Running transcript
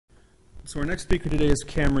So our next speaker today is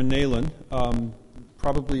Cameron Neylon.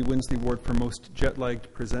 Probably wins the award for most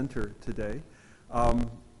jet-lagged presenter today. I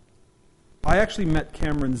actually met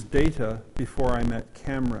Cameron's data before I met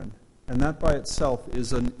Cameron, and that by itself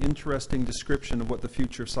is an interesting description of what the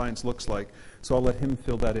future of science looks like. So I'll let him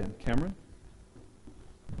fill that in. Cameron?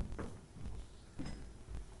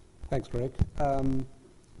 Thanks, Greg.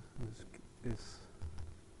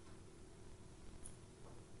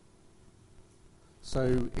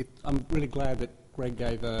 I'm really glad that Greg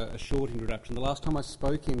gave a short introduction. The last time I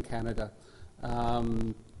spoke in Canada, I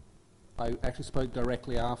actually spoke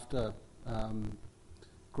directly after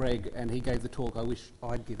Greg, and he gave the talk I wish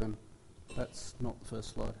I'd given. That's not the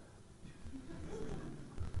first slide.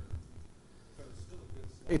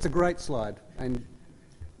 It's a great slide, and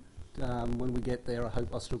when we get there, I hope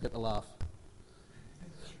I'll still get the laugh.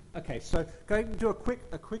 Okay, so going to do a quick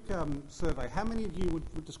survey. How many of you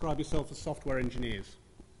would describe yourself as software engineers?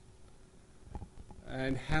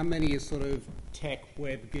 And how many are sort of tech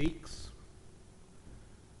web geeks?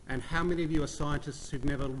 And how many of you are scientists who've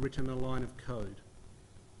never written a line of code?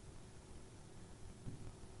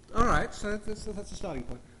 All right, so that's a starting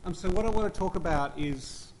point. So what I want to talk about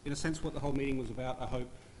is, in a sense, what the whole meeting was about, I hope.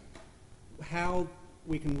 How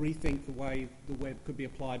we can rethink the way the web could be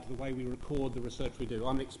applied to the way we record the research we do.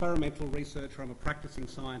 I'm an experimental researcher, I'm a practicing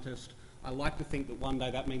scientist. I like to think that one day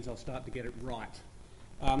that means I'll start to get it right.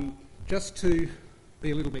 Just to be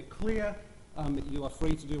a little bit clear, you are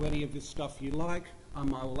free to do any of this stuff you like. I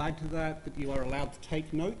will add to that you are allowed to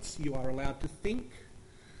take notes, you are allowed to think,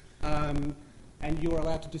 and you are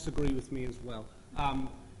allowed to disagree with me as well.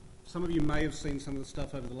 Some of you may have seen some of the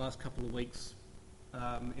stuff over the last couple of weeks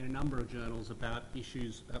in a number of journals about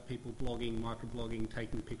issues about people blogging, microblogging,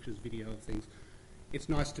 taking pictures, video of things. It's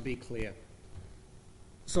nice to be clear.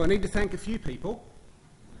 So I need to thank a few people.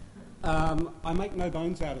 I make no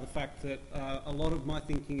bones out of the fact that a lot of my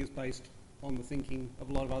thinking is based on the thinking of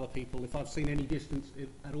a lot of other people. If I've seen any distance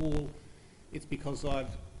at all, it's because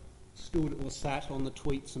I've stood or sat on the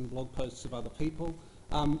tweets and blog posts of other people.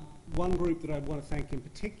 One group that I want to thank in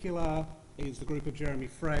particular is the group of Jeremy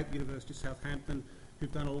Frey at the University of Southampton,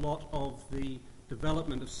 who've done a lot of the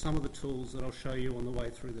development of some of the tools that I'll show you on the way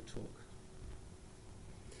through the talk.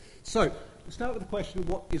 So, to start with the question of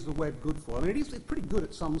what is the web good for? I mean, it's pretty good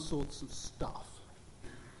at some sorts of stuff.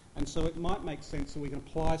 And so it might make sense that we can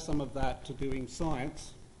apply some of that to doing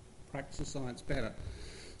science, practice of science better.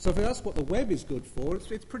 So if we ask what the web is good for,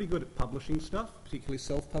 it's pretty good at publishing stuff, particularly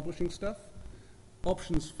self-publishing stuff.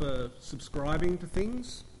 Options for subscribing to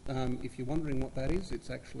things. If you're wondering what that is, it's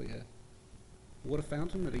actually a water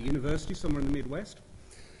fountain at a university somewhere in the Midwest.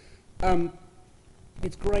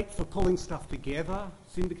 It's great for pulling stuff together,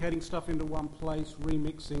 syndicating stuff into one place,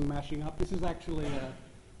 remixing, mashing up. This is actually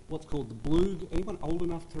what's called the Bloog. Anyone old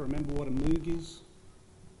enough to remember what a Moog is?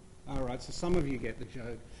 All right, so some of you get the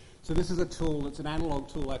joke. So this is a tool, it's an analog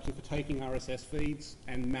tool actually for taking RSS feeds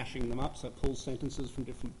and mashing them up, so it pulls sentences from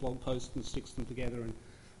different blog posts and sticks them together in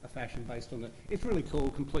a fashion based on it. It's really cool,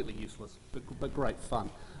 completely useless, but great fun.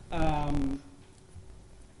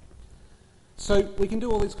 So we can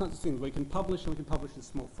do all these kinds of things. We can publish, and we can publish in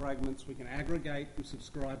small fragments. We can aggregate and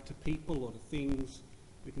subscribe to people or to things.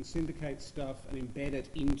 We can syndicate stuff and embed it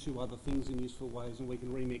into other things in useful ways, and we can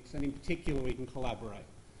remix. And in particular, we can collaborate.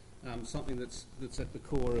 Something that's at the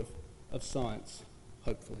core of science,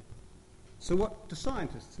 hopefully. So what do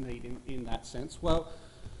scientists need in that sense? Well,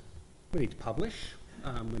 we need to publish.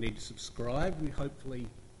 We need to subscribe. We hopefully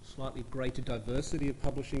slightly greater diversity of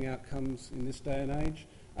publishing outcomes in this day and age.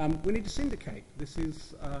 We need to syndicate. This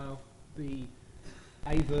is a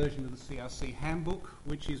version of the CRC handbook,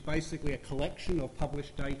 which is basically a collection of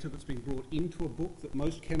published data that's been brought into a book that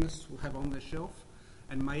most chemists will have on their shelf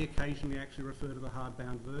and may occasionally actually refer to the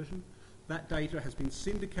hardbound version. That data has been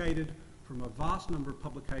syndicated from a vast number of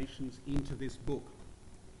publications into this book.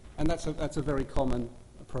 And that's a very common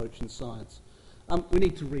approach in science. We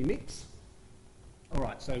need to remix. All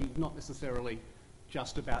right, so not necessarily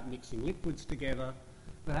just about mixing liquids together,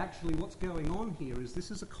 but actually what's going on here is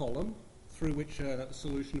this is a column through which a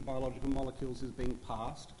solution of biological molecules is being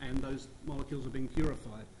passed, and those molecules are being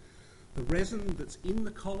purified. The resin that's in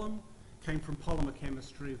the column came from polymer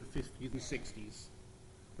chemistry of the 50s and 60s.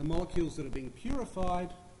 The molecules that are being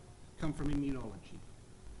purified come from immunology.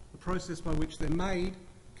 The process by which they're made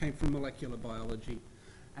came from molecular biology,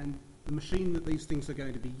 and the machine that these things are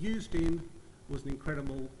going to be used in was an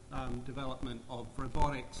incredible development of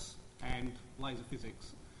robotics and laser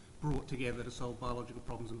physics brought together to solve biological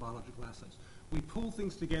problems and biological assays. We pull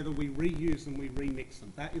things together, we reuse them, we remix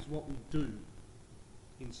them. That is what we do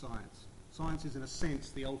in science. Science is, in a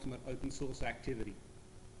sense, the ultimate open source activity.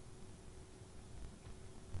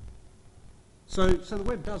 So the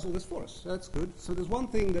web does all this for us. So that's good. So there's one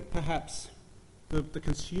thing that perhaps the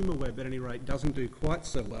consumer web, at any rate, doesn't do quite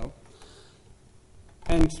so well.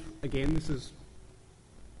 And again, this is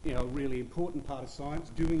a really important part of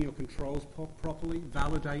science, doing your controls properly,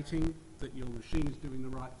 validating that your machine is doing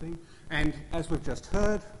the right thing. And as we've just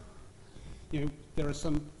heard, there are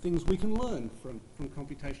some things we can learn from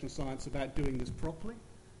computational science about doing this properly,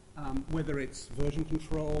 whether it's version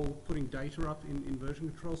control, putting data up in version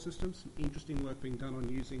control systems, some interesting work being done on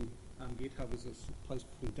using GitHub as a place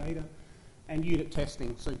for putting data, and unit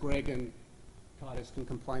testing. So Greg and Titus can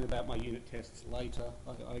complain about my unit tests later.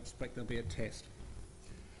 I expect there'll be a test.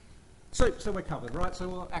 So we're covered, right?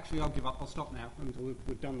 So actually I'll give up. I'll stop now until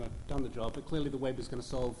we've done the job. But clearly the web is going to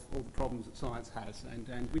solve all the problems that science has,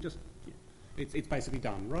 and we just it's basically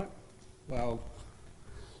done, right? Well,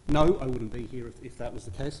 no, I wouldn't be here if that was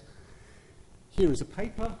the case. Here is a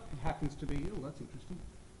paper. It happens to be that's interesting.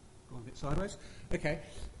 Gone a bit sideways. Okay.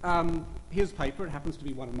 Here's a paper. It happens to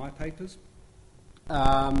be one of my papers.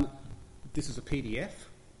 This is a PDF.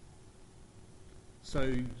 So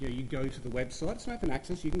you go to the website. It's an open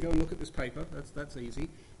access. You can go and look at this paper. That's easy.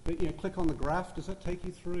 But click on the graph. Does that take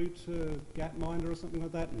you through to Gapminder or something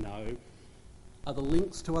like that? No. Are the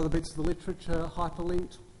links to other bits of the literature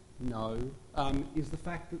hyperlinked? No. Is the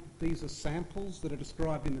fact that these are samples that are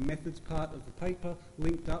described in the methods part of the paper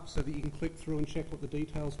linked up so that you can click through and check what the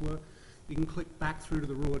details were? You can click back through to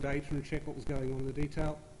the raw data and check what was going on in the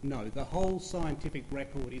detail? No. The whole scientific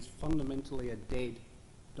record is fundamentally a dead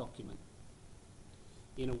document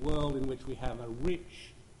in a world in which we have a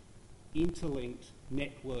rich, interlinked,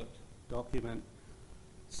 networked document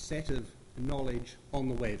set of knowledge on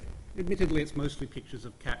the web. Admittedly, it's mostly pictures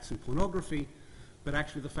of cats and pornography, but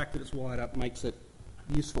actually the fact that it's wired up makes it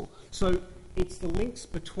useful. So it's the links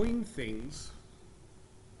between things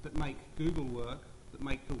that make Google work, that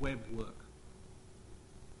make the web work.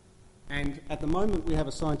 And at the moment we have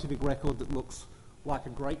a scientific record that looks like a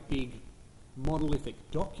great big monolithic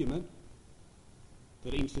document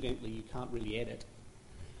that incidentally you can't really edit.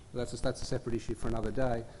 That's a separate issue for another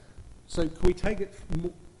day. So can we take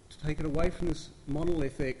it away from this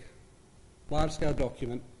monolithic, large-scale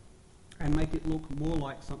document and make it look more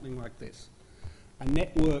like something like this? A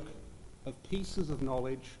network of pieces of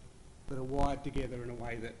knowledge that are wired together in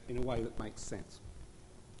a way that makes sense.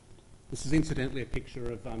 This is incidentally a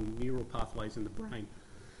picture of neural pathways in the brain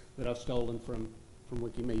that I've stolen from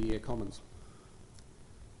Wikimedia Commons.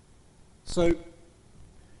 So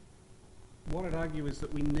what I'd argue is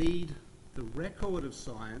that we need the record of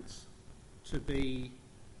science to be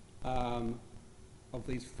of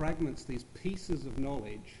these fragments, these pieces of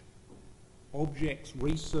knowledge, objects,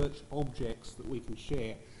 research objects that we can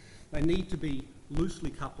share. They need to be loosely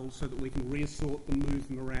coupled so that we can reassort them, move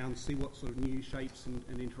them around, see what sort of new shapes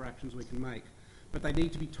and interactions we can make. But they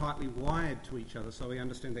need to be tightly wired to each other so we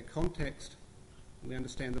understand their context, we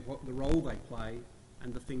understand the role they play,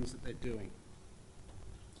 and the things that they're doing.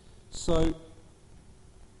 So,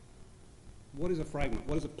 what is a fragment?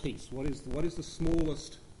 What is a piece? What is the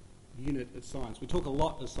smallest unit of science? We talk a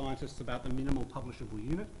lot as scientists about the minimal publishable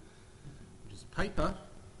unit, which is a paper.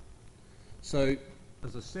 So,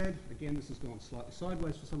 as I said, again, this has gone slightly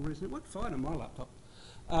sideways for some reason. It worked fine on my laptop.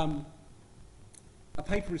 A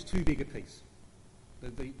paper is too big a piece.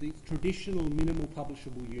 The traditional minimal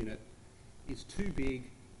publishable unit is too big,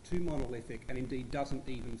 too monolithic, and indeed doesn't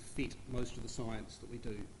even fit most of the science that we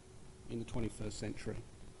do in the 21st century.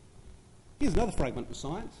 Here's another fragment of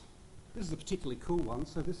science. This is a particularly cool one.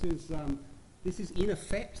 So this is in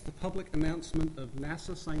effect the public announcement of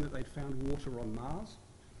NASA saying that they'd found water on Mars,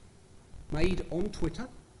 made on Twitter.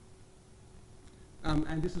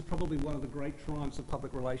 And this is probably one of the great triumphs of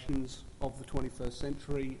public relations of the 21st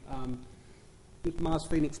century. The Mars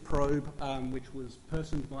Phoenix probe, which was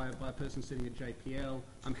personed by a person sitting at JPL,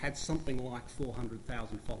 had something like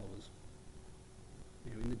 400,000 followers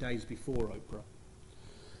in the days before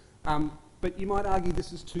Oprah. But you might argue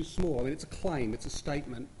this is too small. I mean, it's a claim, it's a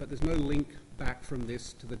statement, but there's no link back from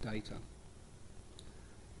this to the data.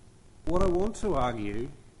 What I want to argue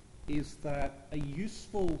is that a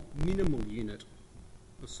useful minimal unit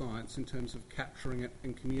of science in terms of capturing it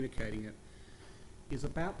and communicating it is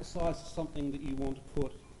about the size of something that you want to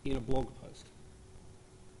put in a blog post.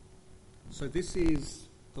 So this is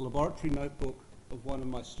the laboratory notebook of one of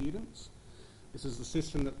my students. This is the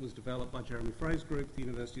system that was developed by Jeremy Frey's group at the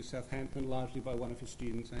University of Southampton, largely by one of his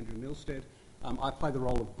students, Andrew Milstead. I play the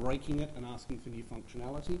role of breaking it and asking for new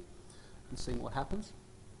functionality and seeing what happens.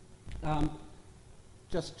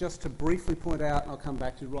 Just to briefly point out, and I'll come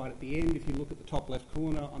back to right at the end, if you look at the top left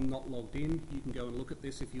corner, I'm not logged in. You can go and look at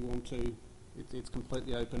this if you want to It's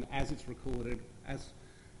completely open as it's recorded.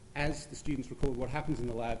 As the students record what happens in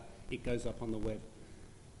the lab, it goes up on the web.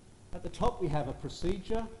 At the top we have a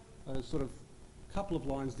procedure, a sort of couple of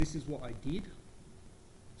lines. This is what I did.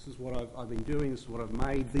 This is what I've been doing. This is what I've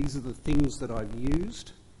made. These are the things that I've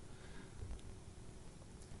used.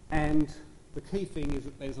 And the key thing is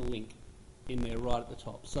that there's a link in there right at the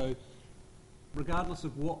top. So regardless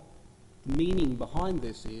of what the meaning behind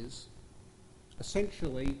this is,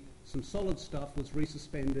 essentially some solid stuff was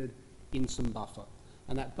resuspended in some buffer.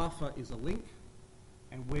 And that buffer is a link.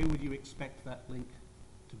 And where would you expect that link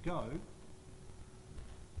to go?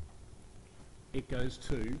 It goes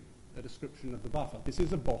to a description of the buffer. This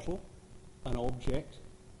is a bottle, an object.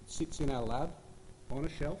 It sits in our lab on a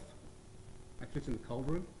shelf. Actually, it's in the cold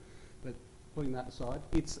room, but putting that aside,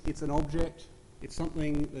 it's an object. It's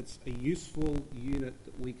something that's a useful unit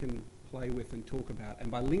that we can play with and talk about. And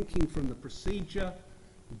by linking from the procedure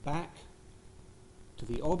back to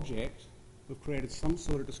the object, we've created some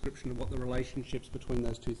sort of description of what the relationships between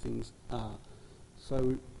those two things are.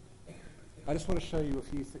 So I just want to show you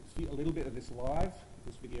a little bit of this live. If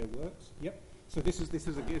this video works. Yep. So this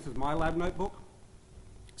is my lab notebook.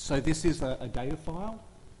 So this is a data file.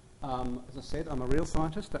 As I said, I'm a real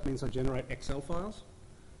scientist. That means I generate Excel files.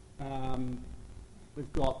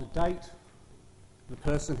 We've got the date, the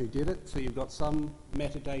person who did it. So you've got some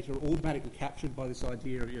metadata automatically captured by this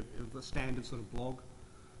idea of the standard sort of blog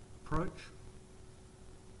approach.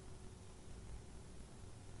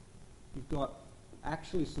 You've got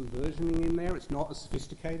actually some versioning in there. It's not as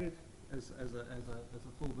sophisticated as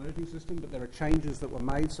a full versioning system, but there are changes that were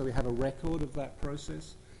made, so we have a record of that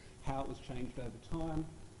process, how it was changed over time.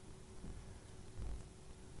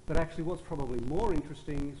 But actually what's probably more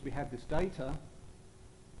interesting is we have this data,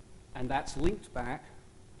 and that's linked back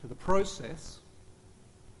to the process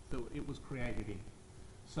that it was created in.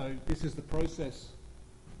 So this is the process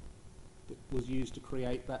that was used to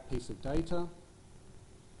create that piece of data.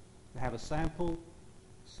 We have a sample,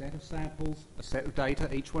 set of samples, a set of data.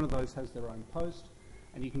 Each one of those has their own post,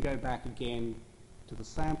 and you can go back again to the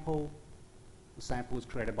sample. The sample was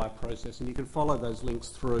created by a process, and you can follow those links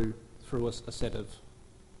through a set of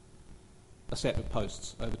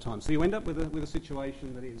posts over time. So you end up with a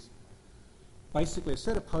situation that is basically a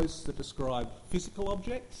set of posts that describe physical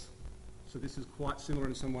objects. So this is quite similar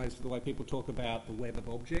in some ways to the way people talk about the web of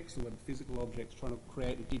objects, the web of physical objects, trying to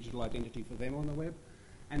create a digital identity for them on the web.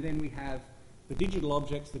 And then we have the digital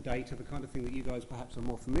objects, the data, the kind of thing that you guys perhaps are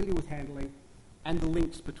more familiar with handling, and the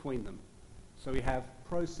links between them. So we have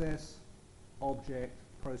process, object,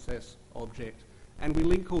 and we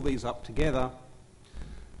link all these up together.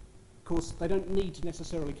 Of course, they don't need to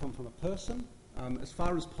necessarily come from a person. As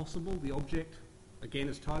far as possible, the object, again,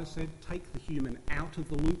 as Titus said, take the human out of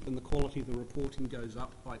the loop and the quality of the reporting goes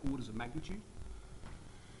up by orders of magnitude.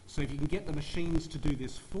 So if you can get the machines to do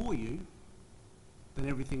this for you, then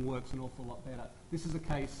everything works an awful lot better. This is a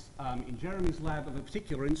case in Jeremy's lab of a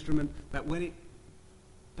particular instrument that when it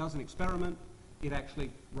does an experiment, it actually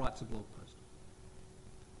writes a blog post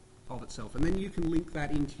of itself. And then you can link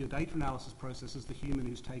that into your data analysis process as the human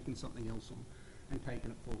who's taken something else on and taken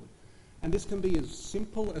it forward. And this can be as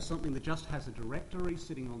simple as something that just has a directory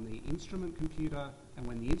sitting on the instrument computer, and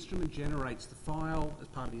when the instrument generates the file as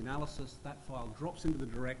part of the analysis, that file drops into the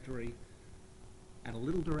directory, and a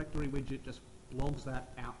little directory widget just logs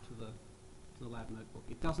that out to the lab notebook.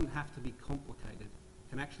 It doesn't have to be complicated. It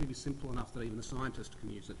can actually be simple enough that even a scientist can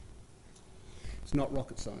use it. It's not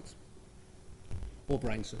rocket science or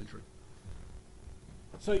brain surgery.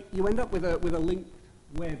 So you end up with a linked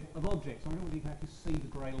web of objects. I don't know whether you can actually see the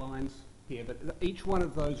grey lines here, but each one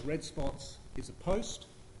of those red spots is a post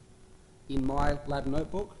in my lab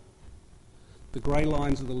notebook. The grey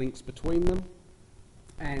lines are the links between them.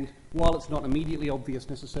 And while it's not immediately obvious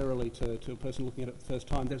necessarily to a person looking at it the first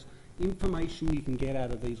time, there's information you can get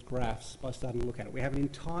out of these graphs by starting to look at it. We have an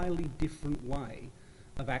entirely different way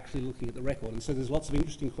of actually looking at the record. And so there's lots of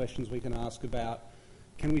interesting questions we can ask about,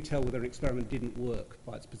 can we tell whether an experiment didn't work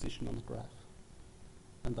by its position on the graph?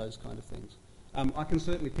 And those kind of things. I can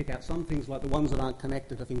certainly pick out some things, like the ones that aren't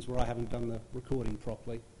connected are things where I haven't done the recording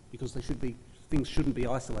properly, because things shouldn't be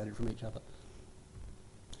isolated from each other.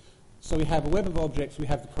 So we have a web of objects, we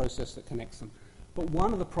have the process that connects them. But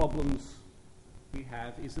one of the problems we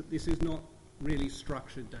have is that this is not really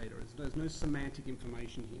structured data. There's no semantic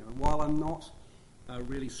information here. And while I'm not a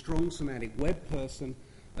really strong semantic web person,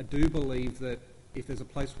 I do believe that if there's a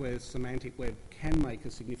place where semantic web can make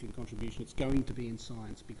a significant contribution, it's going to be in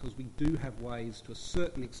science, because we do have ways to a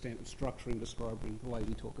certain extent of structuring, describing the way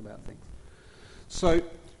we talk about things. So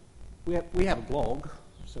we have a blog,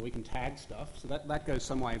 so we can tag stuff. So that goes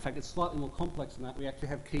some way. In fact, it's slightly more complex than that. We actually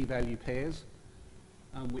have key value pairs,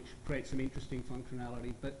 which create some interesting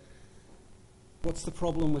functionality. But what's the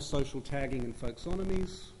problem with social tagging and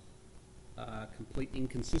folksonomies? Complete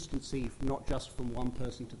inconsistency, not just from one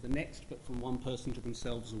person to the next, but from one person to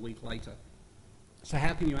themselves a week later. So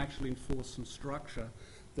how can you actually enforce some structure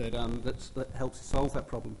that helps you solve that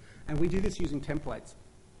problem? And we do this using templates.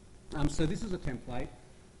 So this is a template.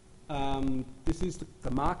 This is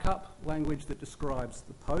the markup language that describes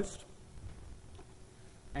the post.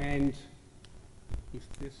 And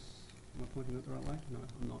if this, am I pointing that the right way? No,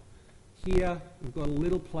 I'm not. Here, we've got a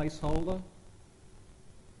little placeholder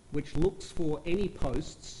which looks for any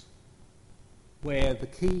posts where the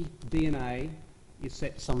key DNA is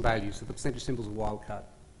set to some value, so the percentage symbol is a wildcard.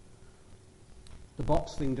 The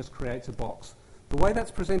box thing just creates a box. The way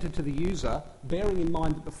that's presented to the user, bearing in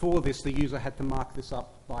mind that before this the user had to mark this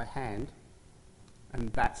up by hand,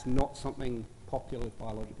 and that's not something popular with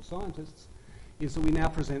biological scientists, is that we now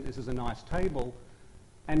present this as a nice table,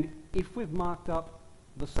 and if we've marked up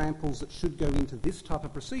the samples that should go into this type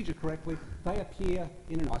of procedure correctly, they appear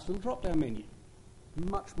in a nice little drop-down menu.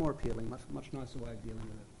 Much more appealing, much nicer way of dealing with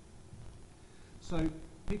it. So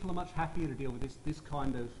people are much happier to deal with this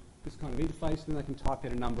kind of interface, then they can type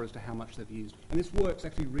in a number as to how much they've used. And this works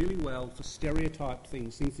actually really well for stereotyped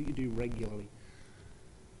things that you do regularly.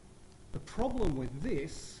 The problem with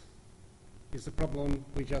this is the problem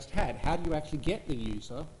we just had. How do you actually get the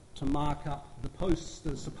user to mark up the posts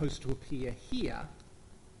that are supposed to appear here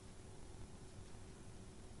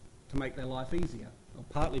to make their life easier? Well,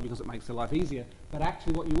 partly because it makes their life easier, but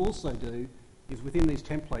actually what you also do is within these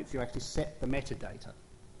templates you actually set the metadata.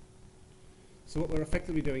 So what we're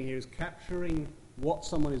effectively doing here is capturing what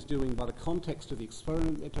someone is doing by the context of the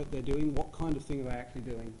experiment that they're doing, what kind of thing are they actually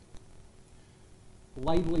doing,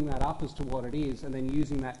 labelling that up as to what it is, and then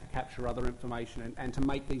using that to capture other information and to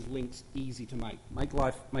make these links easy to make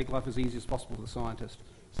life as easy as possible for the scientist.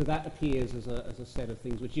 So that appears as a set of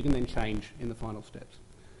things which you can then change in the final steps.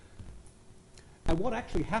 And what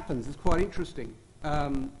actually happens is quite interesting.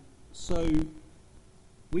 So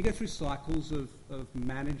we go through cycles of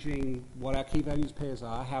managing what our key values pairs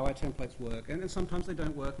are, how our templates work, and sometimes they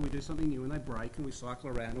don't work and we do something new and they break and we cycle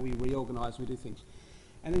around and we reorganise, we do things.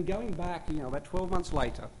 And then going back, about 12 months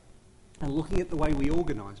later and looking at the way we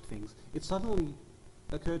organised things, it suddenly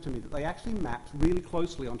occurred to me that they actually mapped really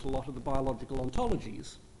closely onto a lot of the biological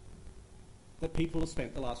ontologies that people have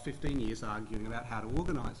spent the last 15 years arguing about how to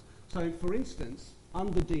organise. So, for instance,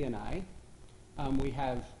 under DNA, we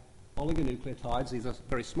have oligonucleotides. These are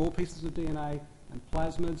very small pieces of DNA, and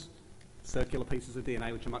plasmids, circular pieces of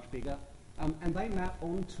DNA which are much bigger. And they map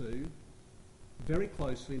onto, very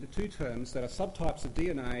closely, into two terms that are subtypes of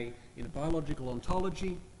DNA in a biological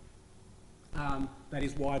ontology that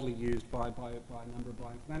is widely used by a number of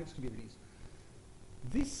bioinformatics communities.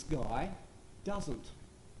 This guy doesn't.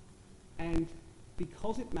 And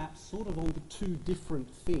because it maps sort of onto two different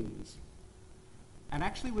things, and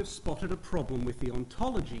actually we've spotted a problem with the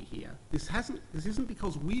ontology here. This isn't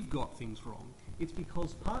because we've got things wrong. It's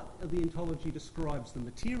because part of the ontology describes the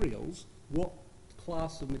materials, what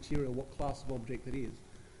class of material, what class of object it is.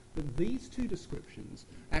 But these two descriptions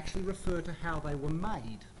actually refer to how they were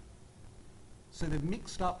made. So they've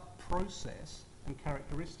mixed up process and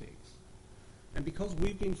characteristics. And because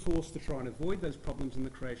we've been forced to try and avoid those problems in the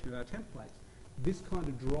creation of our templates, this kind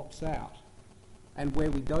of drops out. And where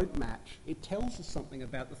we don't match, it tells us something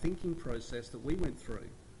about the thinking process that we went through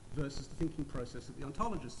versus the thinking process that the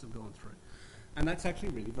ontologists have gone through. And that's actually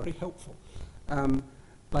really very helpful.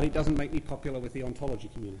 But it doesn't make me popular with the ontology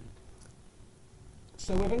community.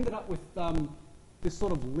 So we've ended up with this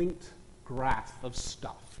sort of linked graph of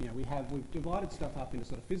stuff. We've divided stuff up into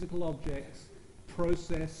sort of physical objects,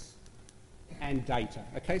 process, and data.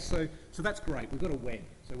 Okay, so that's great. We've got a web.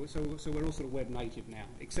 So we're all sort of web native now,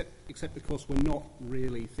 except of course we're not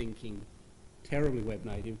really thinking terribly web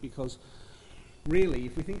native, because really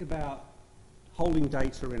if we think about holding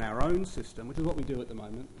data in our own system, which is what we do at the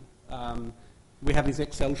moment, we have these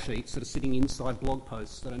Excel sheets that are sitting inside blog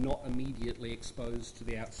posts that are not immediately exposed to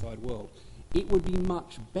the outside world. It would be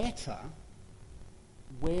much better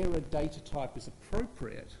where a data type is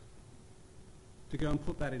appropriate to go and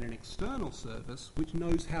put that in an external service which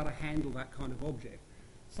knows how to handle that kind of object.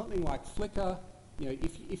 Something like Flickr,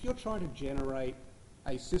 if you're trying to generate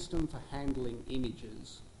a system for handling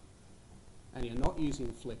images and you're not using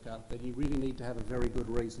Flickr, then you really need to have a very good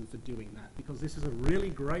reason for doing that, because this is a really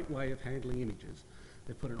great way of handling images.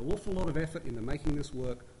 They've put an awful lot of effort into making this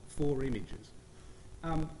work for images.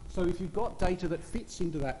 So if you've got data that fits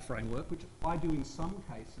into that framework, which I do in some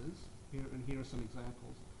cases, Here are some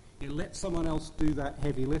examples. You let someone else do that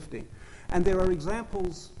heavy lifting. And there are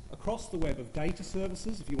examples across the web of data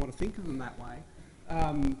services, if you want to think of them that way,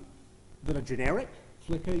 that are generic.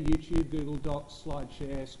 Flickr, YouTube, Google Docs,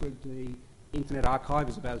 SlideShare, Scribd, Internet Archive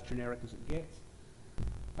is about as generic as it gets.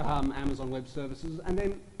 Amazon Web Services. And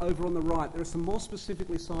then over on the right, there are some more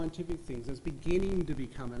specifically scientific things. There's beginning to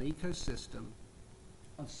become an ecosystem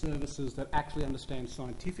of services that actually understand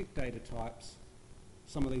scientific data types.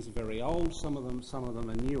 Some of these are very old, some of them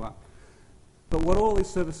are newer. But what all these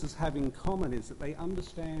services have in common is that they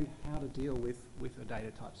understand how to deal with a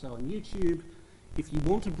data type. So on YouTube, if you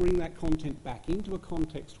want to bring that content back into a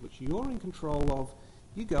context which you're in control of,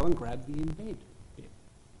 you go and grab the embed bit.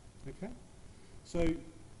 Okay? So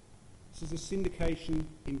this is a syndication,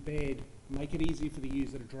 embed, make it easy for the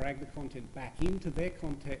user to drag the content back into their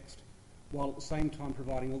context while at the same time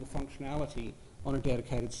providing all the functionality on a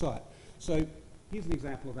dedicated site. So here's an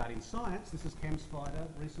example of that in science. This is ChemSpider,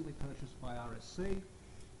 recently purchased by RSC.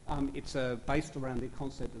 It's based around the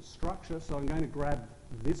concept of structure. So I'm going to grab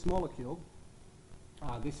this molecule.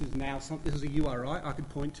 This is a URI I could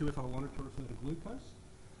point to if I wanted to refer to glucose.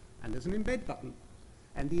 And there's an embed button.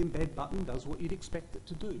 And the embed button does what you'd expect it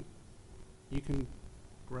to do. You can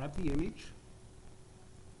grab the image.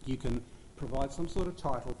 You can provide some sort of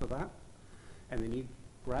title for that. And then you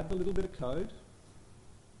grab the little bit of code.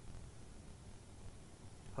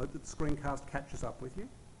 Hope that the screencast catches up with you.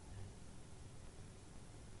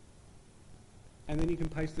 And then you can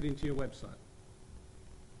paste it into your website.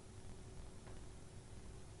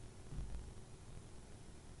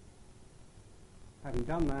 Having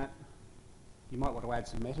done that, you might want to add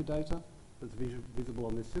some metadata that's visible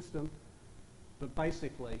on this system. But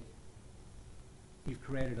basically, you've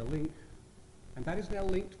created a link, and that is now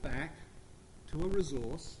linked back to a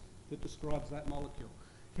resource that describes that molecule.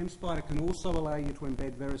 ChemSpider can also allow you to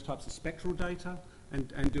embed various types of spectral data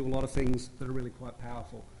and do a lot of things that are really quite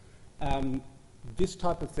powerful. This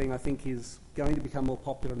type of thing, I think, is going to become more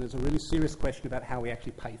popular, and there's a really serious question about how we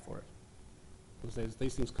actually pay for it, because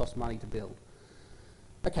these things cost money to build.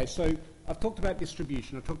 Okay, so I've talked about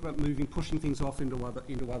distribution. I've talked about pushing things off into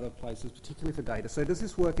other places, particularly for data. So does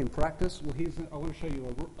this work in practice? Well, I want to show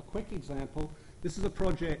you a quick example. This is a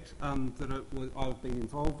project that I've been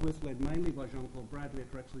involved with, led mainly by Jean-Paul Bradley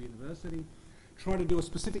at Drexel University, trying to do a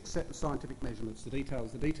specific set of scientific measurements. The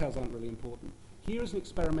details aren't really important. Here is an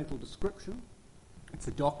experimental description. It's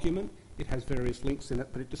a document. It has various links in it,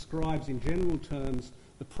 but it describes in general terms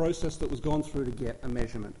the process that was gone through to get a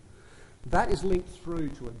measurement. That is linked through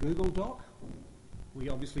to a Google Doc. We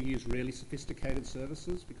obviously use really sophisticated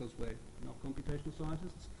services because we're not computational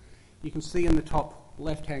scientists. You can see in the top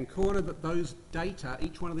left-hand corner that those data,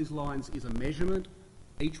 each one of these lines is a measurement.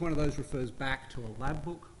 Each one of those refers back to a lab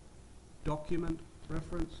book, document,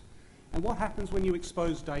 reference. And what happens when you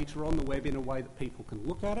expose data on the web in a way that people can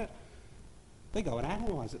look at it? They go and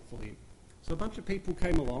analyse it for you. So a bunch of people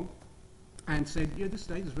came along and said, yeah, this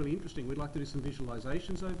data is really interesting. We'd like to do some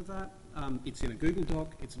visualizations over that. It's in a Google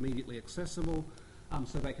Doc. It's immediately accessible,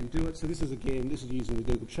 so they can do it. So this is using the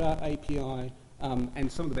Google Chart API,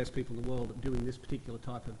 and some of the best people in the world at doing this particular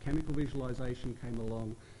type of chemical visualization came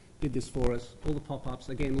along, did this for us. All the pop-ups,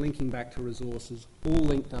 again, linking back to resources, all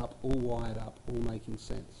linked up, all wired up, all making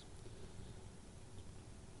sense.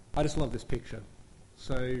 I just love this picture.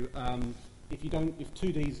 So if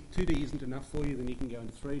 2D isn't enough for you, then you can go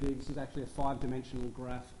into 3D. This is actually a 5-dimensional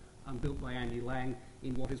graph built by Andy Lang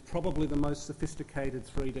in what is probably the most sophisticated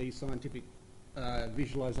 3D scientific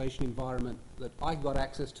visualization environment that I got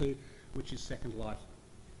access to, which is Second Life.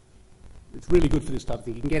 It's really good for this type of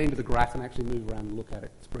thing. You can get into the graph and actually move around and look at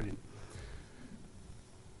it. It's brilliant.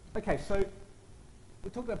 Okay, so we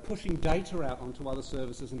talked about pushing data out onto other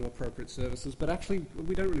services, into appropriate services, but actually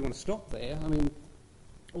we don't really want to stop there. I mean,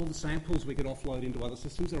 all the samples we could offload into other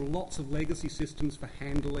systems. There are lots of legacy systems for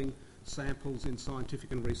handling samples in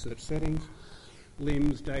scientific and research settings.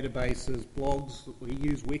 LIMS, databases, blogs, we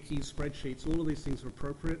use wikis, spreadsheets, all of these things are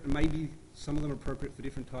appropriate, and maybe some of them are appropriate for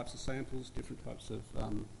different types of samples, different types of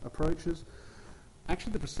approaches.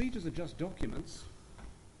 Actually, the procedures are just documents.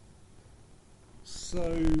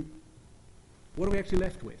 So what are we actually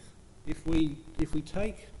left with? If we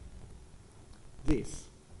take this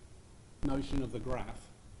notion of the graph,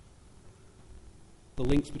 the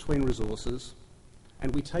links between resources,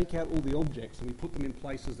 and we take out all the objects and we put them in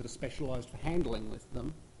places that are specialised for handling with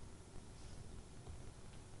them,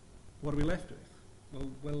 what are we left with? Well,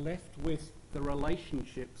 we're left with the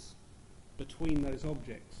relationships between those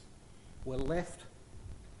objects. We're left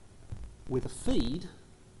with a feed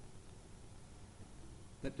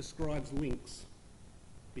that describes links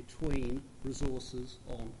between resources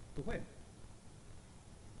on the web.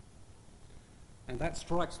 And that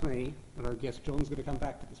strikes me, and I guess John's going to come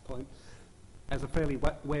back to this point, as a fairly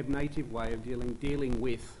web-native way of dealing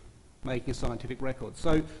with making a scientific record.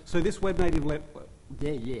 So this web-native lab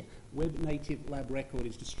record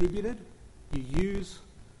is distributed. You use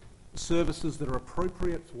services that are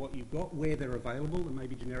appropriate for what you've got, where they're available. There may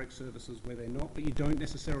be generic services where they're not, but you don't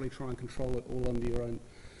necessarily try and control it all under your own.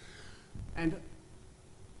 And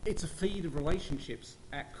it's a feed of relationships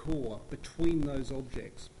at core between those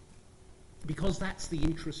objects, because that's the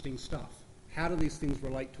interesting stuff. How do these things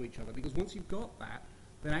relate to each other? Because once you've got that,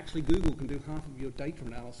 then actually Google can do half of your data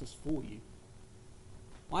analysis for you.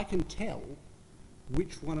 I can tell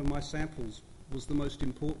which one of my samples was the most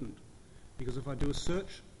important, because if I do a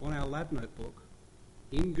search on our lab notebook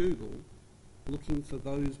in Google, looking for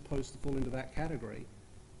those posts that fall into that category,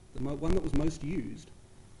 the one that was most used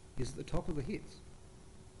is at the top of the hits.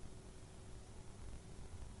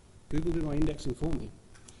 Google did my indexing for me.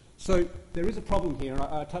 So there is a problem here, and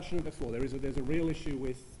I touched on it before. There's a real issue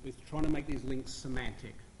with trying to make these links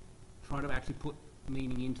semantic, trying to actually put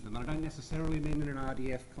meaning into them. And I don't necessarily mean in an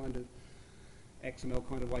RDF kind of XML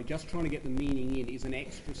kind of way. Just trying to get the meaning in is an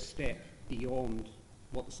extra step beyond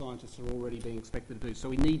what the scientists are already being expected to do. So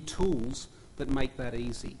we need tools that make that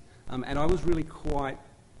easy. And I was really quite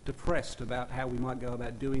depressed about how we might go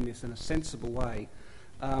about doing this in a sensible way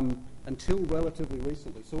until relatively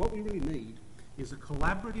recently. So what we really need is a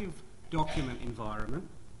collaborative document environment,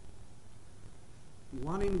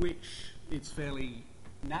 one in which it's fairly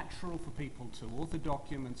natural for people to author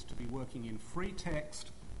documents, to be working in free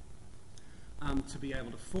text, to be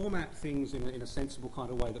able to format things in a sensible kind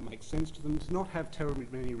of way that makes sense to them, to not have terribly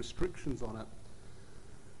many restrictions on it,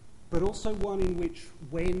 but also one in which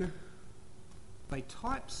when they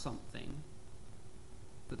type something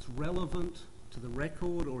that's relevant to the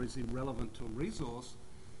record or is irrelevant to a resource,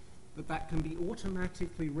 that can be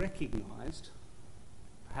automatically recognised,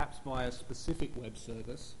 perhaps by a specific web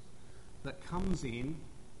service, that comes in,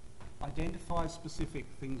 identifies specific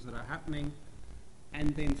things that are happening,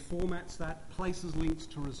 and then formats that, places links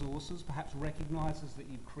to resources, perhaps recognises that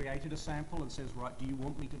you've created a sample and says, right, do you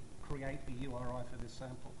want me to create the URI for this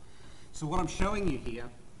sample? So what I'm showing you here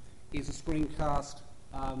is a screencast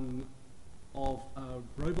of a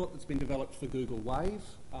robot that's been developed for Google Wave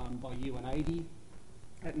by Ewan Adey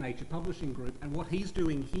at Nature Publishing Group, and what he's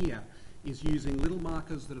doing here is using little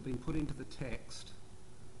markers that have been put into the text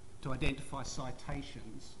to identify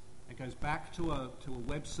citations. It goes back to a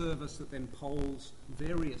web service that then polls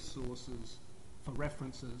various sources for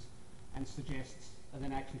references and suggests, and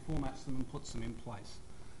then actually formats them and puts them in place.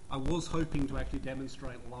 I was hoping to actually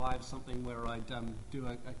demonstrate live something where I'd do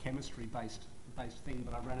a chemistry-based thing,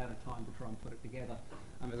 but I ran out of time to try and put it together.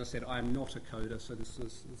 As I said, I am not a coder, so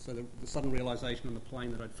the sudden realisation on the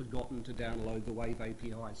plane that I'd forgotten to download the Wave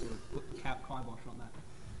API sort of put the kibosh on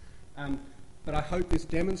that. But I hope this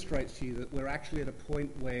demonstrates to you that we're actually at a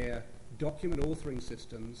point where document authoring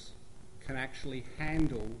systems can actually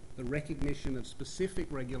handle the recognition of specific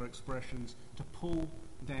regular expressions to pull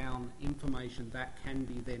down information that can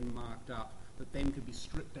be then marked up, that then could be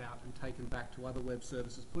stripped out and taken back to other web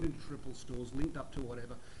services, put into triple stores, linked up to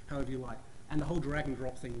whatever, however you like. And the whole drag and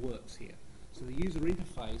drop thing works here. So the user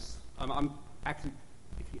interface, I'm actually,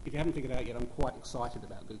 if you haven't figured it out yet, I'm quite excited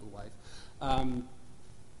about Google Wave.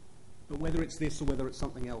 But whether it's this or whether it's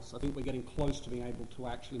something else, I think we're getting close to being able to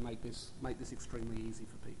actually make this extremely easy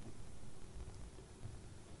for people.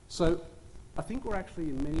 So I think we're actually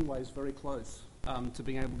in many ways very close to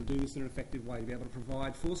being able to do this in an effective way, to be able to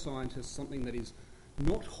provide for scientists something that is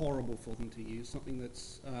not horrible for them to use, something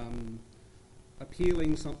that's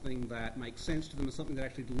appealing, something that makes sense to them, and something that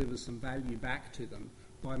actually delivers some value back to them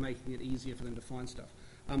by making it easier for them to find stuff.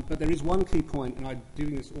 But there is one key point, and I'm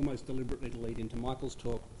doing this almost deliberately to lead into Michael's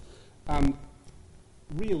talk.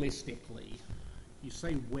 Realistically, you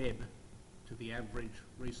say web to the average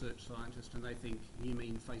research scientist and they think you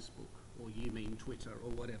mean Facebook or you mean Twitter or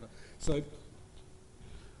whatever. So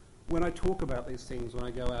when I talk about these things, when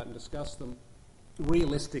I go out and discuss them,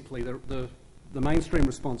 realistically the mainstream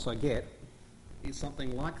response I get is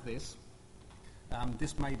something like this.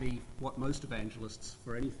 This may be what most evangelists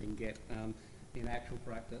for anything get in actual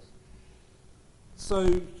practice.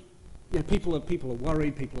 So yeah, people are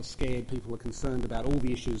worried, people are scared, people are concerned about all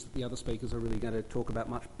the issues that the other speakers are really going to talk about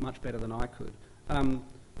much better than I could.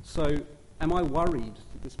 So am I worried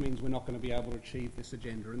that this means we're not going to be able to achieve this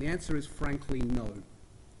agenda? And the answer is frankly no.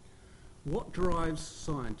 What drives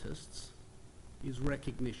scientists is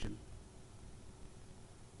recognition,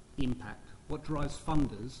 impact. What drives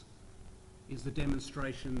funders is the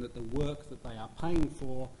demonstration that the work that they are paying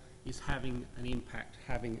for is having an impact,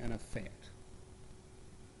 having an effect.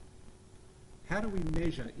 How do we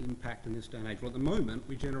measure impact in this day and age? Well, at the moment,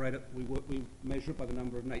 we measure it by the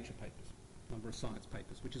number of nature papers, number of science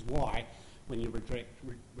papers, which is why when you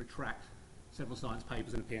retract several science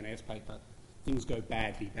papers in a PNAS paper, things go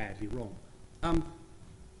badly, badly wrong.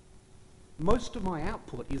 Most of my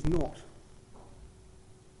output is not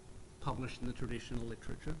published in the traditional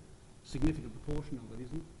literature. A significant proportion of it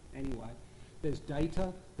isn't, anyway. There's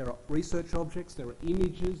data, there are research objects, there are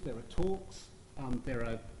images, there are talks, there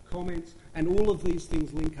are comments, and all of these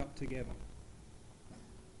things link up together.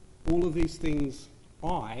 All of these things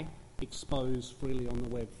I expose freely on the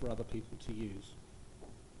web for other people to use.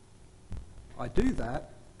 I do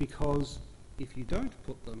that because if you don't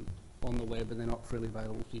put them on the web and they're not freely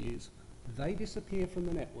available to use, they disappear from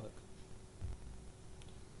the network.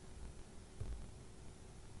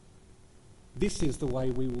 This is the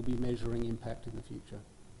way we will be measuring impact in the future.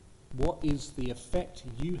 What is the effect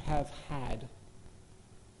you have had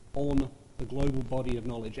on the global body of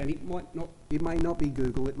knowledge? And it may not be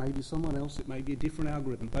Google, it may be someone else, it may be a different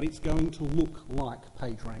algorithm, but it's going to look like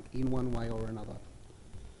PageRank in one way or another.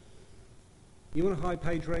 You want a high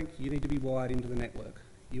PageRank, you need to be wired into the network.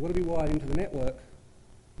 You want to be wired into the network,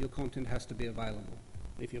 your content has to be available.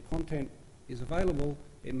 If your content is available,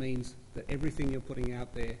 it means that everything you're putting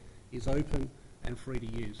out there is open and free to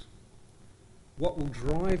use. What will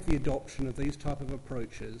drive the adoption of these type of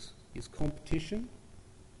approaches is competition,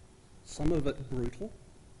 some of it brutal,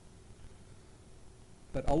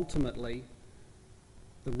 but ultimately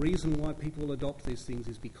the reason why people will adopt these things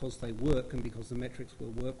is because they work and because the metrics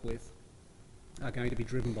we'll work with are going to be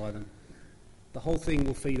driven by them. The whole thing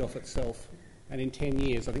will feed off itself, and in 10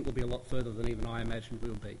 years I think we'll be a lot further than even I imagined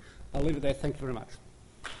we'll be. I'll leave it there. Thank you very much.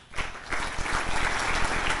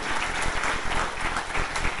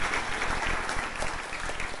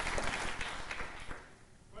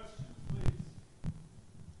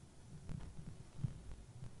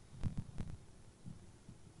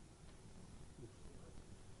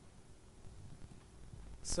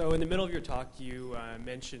 So in the middle of your talk, you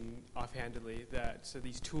mentioned offhandedly that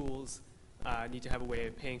these tools need to have a way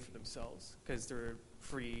of paying for themselves because they're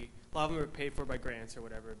free. A lot of them are paid for by grants or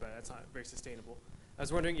whatever, but that's not very sustainable. I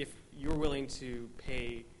was wondering if you're willing to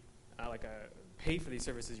pay pay for these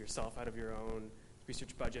services yourself out of your own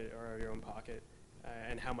research budget or your own pocket,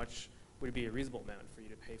 and how much would it be a reasonable amount for you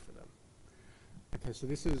to pay for them? Okay, so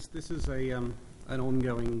this is an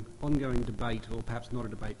ongoing debate, or perhaps not a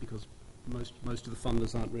debate because most of the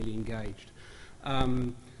funders aren't really engaged.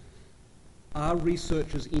 Are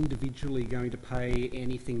researchers individually going to pay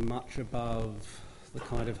anything much above the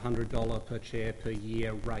kind of $100 per chair per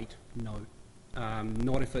year rate? No.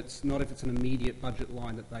 Not if it's an immediate budget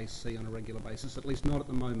line that they see on a regular basis, at least not at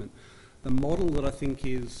the moment. The model that I think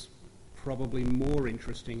is probably more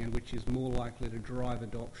interesting and which is more likely to drive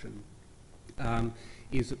adoption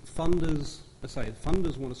is that funders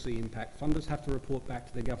want to see impact. Funders have to report back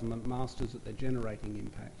to their government masters that they're generating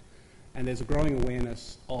impact. And there's a growing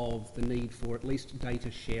awareness of the need for at least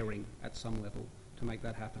data sharing at some level to make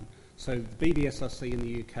that happen. So the BBSRC in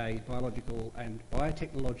the UK, Biological and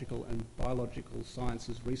Biotechnological and Biological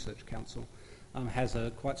Sciences Research Council, has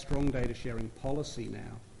a quite strong data sharing policy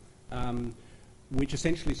now, which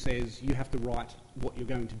essentially says you have to write what you're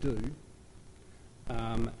going to do,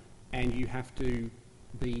 and you have to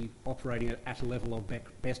be operating at a level of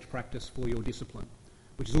best practice for your discipline,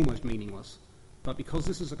 which is almost meaningless. But because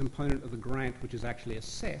this is a component of the grant which is actually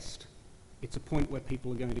assessed, it's a point where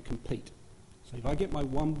people are going to compete. So if I get my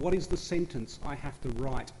what is the sentence I have to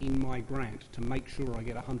write in my grant to make sure I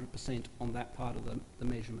get 100% on that part of the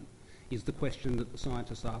measurement, is the question that the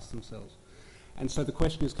scientists ask themselves. And so the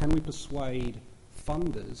question is, can we persuade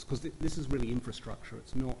funders, because this is really infrastructure,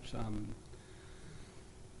 it's not...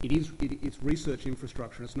 It's research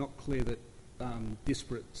infrastructure. It's not clear that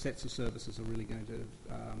disparate sets of services are really going to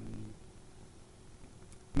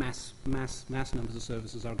mass numbers of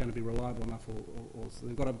services are going to be reliable enough, or so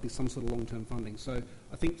they've got to be some sort of long-term funding. So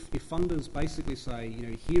I think if funders basically say,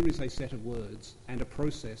 here is a set of words and a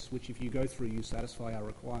process which, if you go through, you satisfy our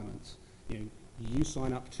requirements. You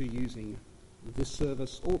sign up to using this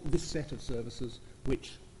service or this set of services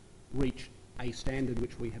which reach a standard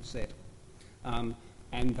which we have set.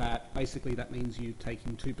 And that basically that means you take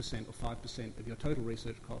in 2% or 5% of your total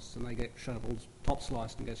research costs and they get shoveled, top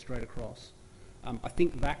sliced and go straight across. I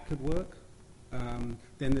think that could work.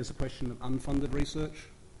 Then there's a question of unfunded research.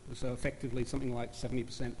 So effectively something like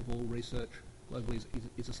 70% of all research globally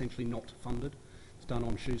is essentially not funded. It's done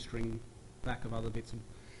on shoestring back of other bits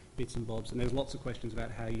and bobs. And there's lots of questions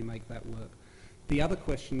about how you make that work. The other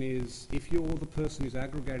question is, if you're the person who's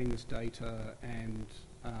aggregating this data and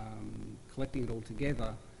collecting it all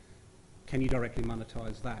together, can you directly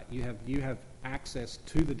monetize that? You have access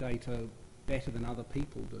to the data better than other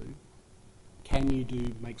people do. Can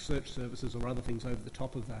you make search services or other things over the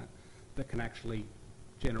top of that that can actually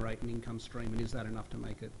generate an income stream, and is that enough to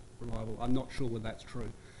make it reliable? I'm not sure whether that's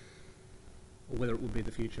true or whether it would be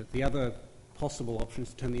the future. The other possible option is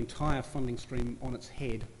to turn the entire funding stream on its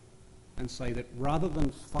head and say that rather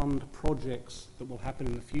than fund projects that will happen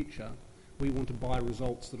in the future, we want to buy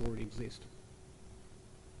results that already exist.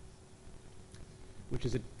 Which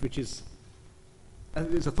is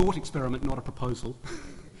a thought experiment, not a proposal.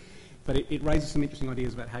 But it raises some interesting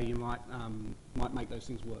ideas about how you might make those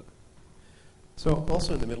things work. So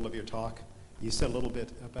also in the middle of your talk, you said a little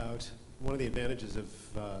bit about one of the advantages of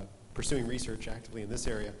pursuing research actively in this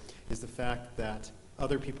area is the fact that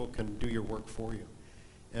other people can do your work for you.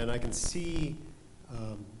 And I can see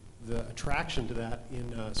the attraction to that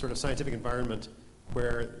in a sort of scientific environment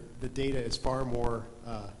where the data is far more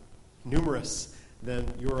numerous than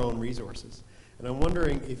your own resources. And I'm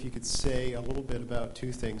wondering if you could say a little bit about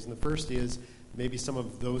two things. And the first is maybe some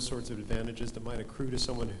of those sorts of advantages that might accrue to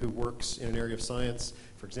someone who works in an area of science,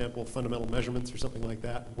 for example, fundamental measurements or something like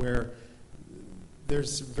that, where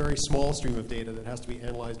there's a very small stream of data that has to be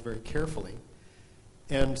analyzed very carefully.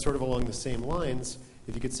 And sort of along the same lines,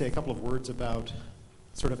 if you could say a couple of words about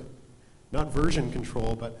sort of not version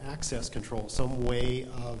control, but access control, some way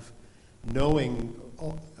of knowing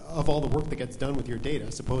of all the work that gets done with your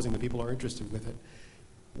data, supposing that people are interested with it,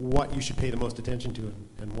 what you should pay the most attention to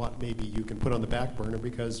and what maybe you can put on the back burner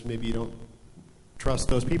because maybe you don't trust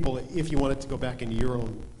those people if you want it to go back into your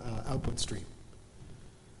own output stream.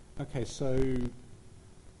 Okay, so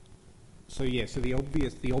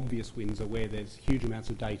the obvious wins are where there's huge amounts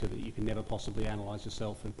of data that you can never possibly analyse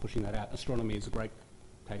yourself, and pushing that out. Astronomy is a great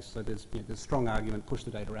case. So there's a strong argument, push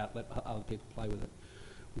the data out, let other people play with it.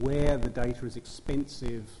 Where the data is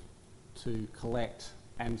expensive to collect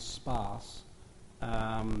and sparse,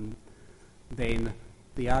 then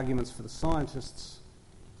the arguments for the scientists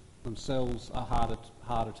themselves are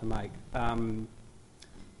harder to make.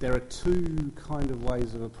 There are two kind of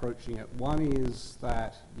ways of approaching it. One is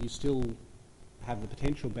that you still have the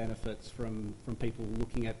potential benefits from people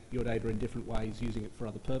looking at your data in different ways, using it for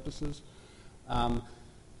other purposes.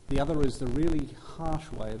 The other is the really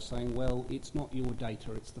harsh way of saying, well, it's not your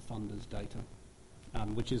data, it's the funder's data,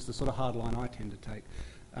 which is the sort of hard line I tend to take.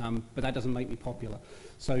 But that doesn't make me popular.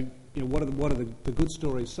 So, what are the good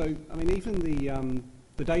stories? So, I mean, even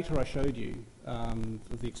the data I showed you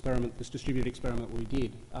of the experiment, this distributed experiment we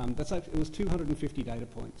did, it was 250 data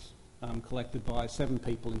points collected by 7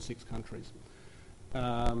 people in 6 countries.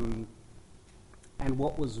 And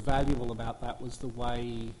what was valuable about that was the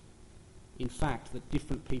way, in fact, that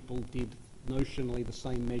different people did notionally the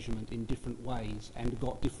same measurement in different ways and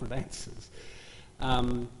got different answers.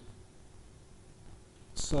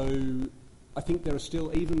 So I think there are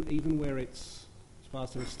still, even where it's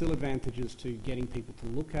sparse, there are still advantages to getting people to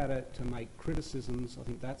look at it, to make criticisms. I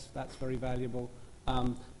think that's very valuable.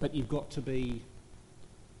 But you've got to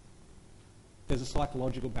there's a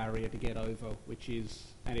psychological barrier to get over, which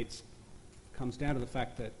is, and it comes down to the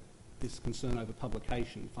fact that this concern over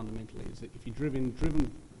publication fundamentally is that if you're driven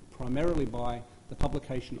primarily by the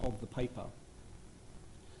publication of the paper,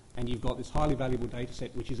 and you've got this highly valuable data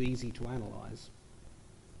set which is easy to analyse,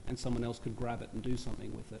 and someone else could grab it and do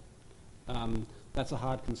something with it, that's a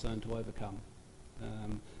hard concern to overcome.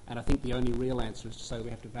 And I think the only real answer is to say we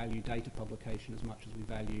have to value data publication as much as we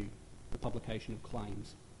value the publication of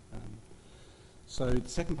claims. So the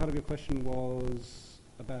second part of your question was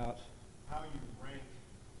about How you rank.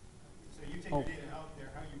 So you take your data out there,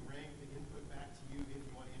 how you rank the input back to you if you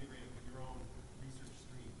want to integrate it with your own research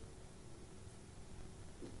stream.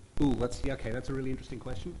 That's a really interesting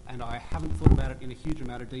question, and I haven't thought about it in a huge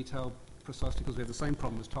amount of detail precisely because we have the same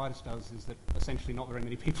problem as Titus does, is that essentially not very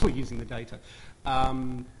many people are using the data.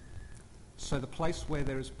 So the place where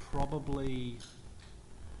there is probably,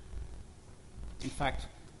 in fact,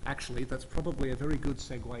 actually, that's probably a very good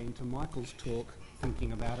segue into Michael's talk,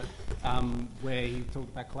 thinking about it, where he talked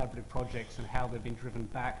about collaborative projects and how they've been driven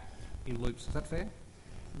back in loops. Is that fair?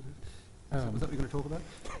 Was that what you're going to talk about?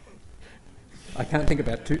 I can't think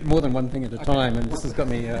about more than one thing at a time, and this has got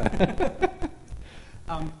me...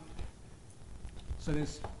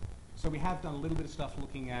 So we have done a little bit of stuff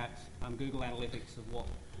looking at Google Analytics of what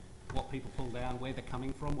people pull down, where they're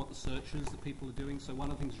coming from, what the searches that people are doing. So one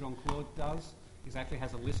of the things Jean-Claude does is actually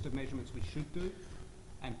has a list of measurements we should do,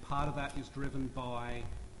 and part of that is driven by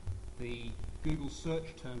the Google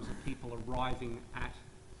search terms of people arriving at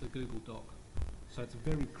the Google Doc. So it's a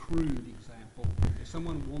very crude example. If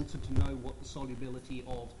someone wanted to know what the solubility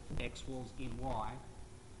of X was in Y,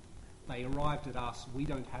 they arrived at us, we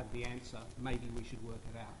don't have the answer, maybe we should work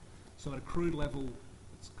it out. So at a crude level,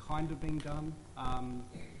 it's kind of being done,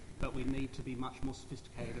 but we need to be much more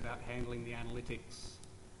sophisticated about handling the analytics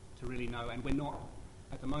to really know. And we're not,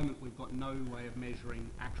 at the moment, we've got no way of measuring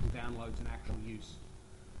actual downloads and actual use.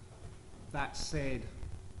 That said,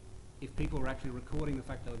 if people were actually recording the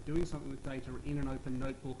fact they were doing something with data in an open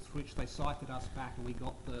notebook through which they cited us back and we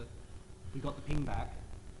got the ping back,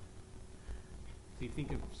 so you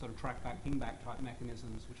think of sort of track back, ping back type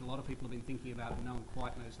mechanisms, which a lot of people have been thinking about and no one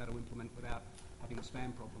quite knows how to implement without having a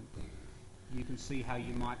spam problem. You can see how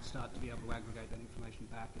you might start to be able to aggregate that information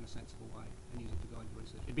back in a sensible way and use it to guide your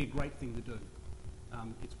research. It'd be a great thing to do.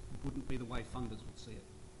 It wouldn't be the way funders would see it.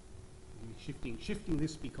 Shifting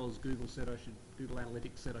this because Google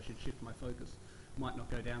Analytics said I should shift my focus might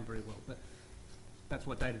not go down very well, but that's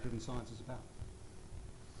what data-driven science is about.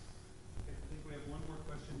 Okay, I think we have one more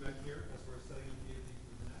question back here as we're setting up the evening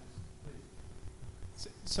for the next.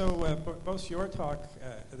 Please. So both your talk,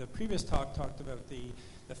 the previous talk talked about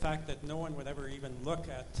the fact that no one would ever even look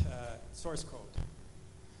at source code.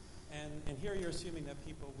 And here you're assuming that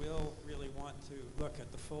people will really want to look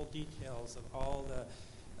at the full details of all the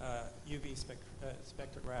UV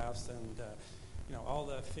spectrographs and all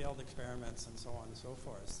the failed experiments and so on and so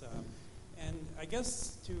forth. And I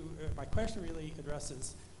guess my question really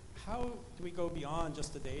addresses how do we go beyond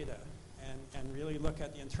just the data and really look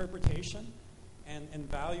at the interpretation and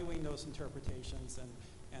valuing those interpretations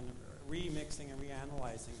and remixing and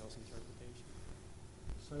reanalyzing those interpretations.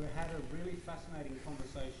 So we had a really fascinating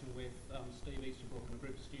conversation with Steve Easterbrook and a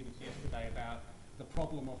group of students yesterday about the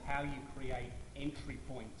problem of how you create entry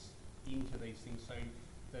points into these things. So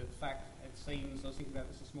the fact, it seems, I was thinking about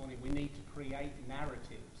this morning, we need to create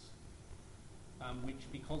narratives, which,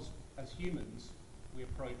 because as humans, we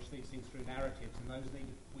approach these things through narratives, and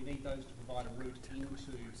we need those to provide a route into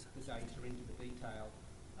the data, into the detail,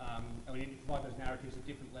 and we need to provide those narratives at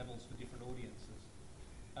different levels for different audiences.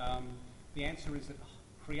 The answer is that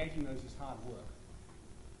creating those is hard work,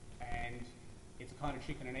 and it's a kind of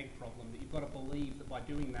chicken and egg problem that you've got to believe that by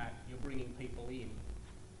doing that you're bringing people in,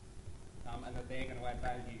 and that they're going to add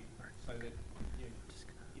value so that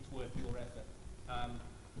it's worth your effort.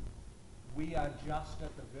 We are just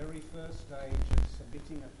at the very first stage of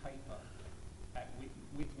submitting a paper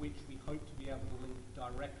with which we hope to be able to link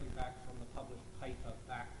directly back from the published paper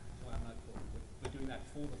back to our notebook. We're doing that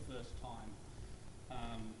for the first time,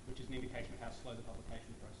 which is an indication of how slow the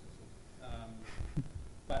publication process is.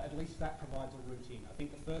 But at least that provides a routine. I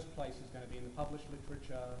think the first place is going to be in the published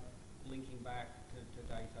literature, linking back to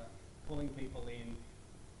data, pulling people in,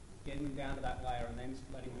 getting them down to that layer, and then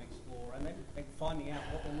letting them explore, and then finding out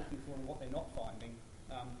what they're looking for and what they're not finding.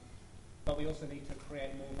 But we also need to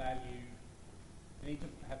create more value. We need to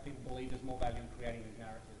have people believe there's more value in creating these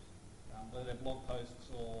narratives, whether they're blog posts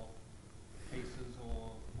or pieces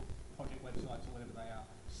or project websites or whatever they are.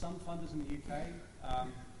 Some funders in the UK,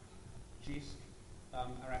 GISC,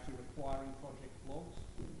 are actually requiring project blogs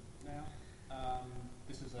now.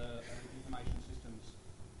 This is an information systems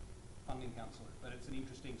funding council, but it's an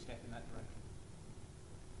interesting step in that direction.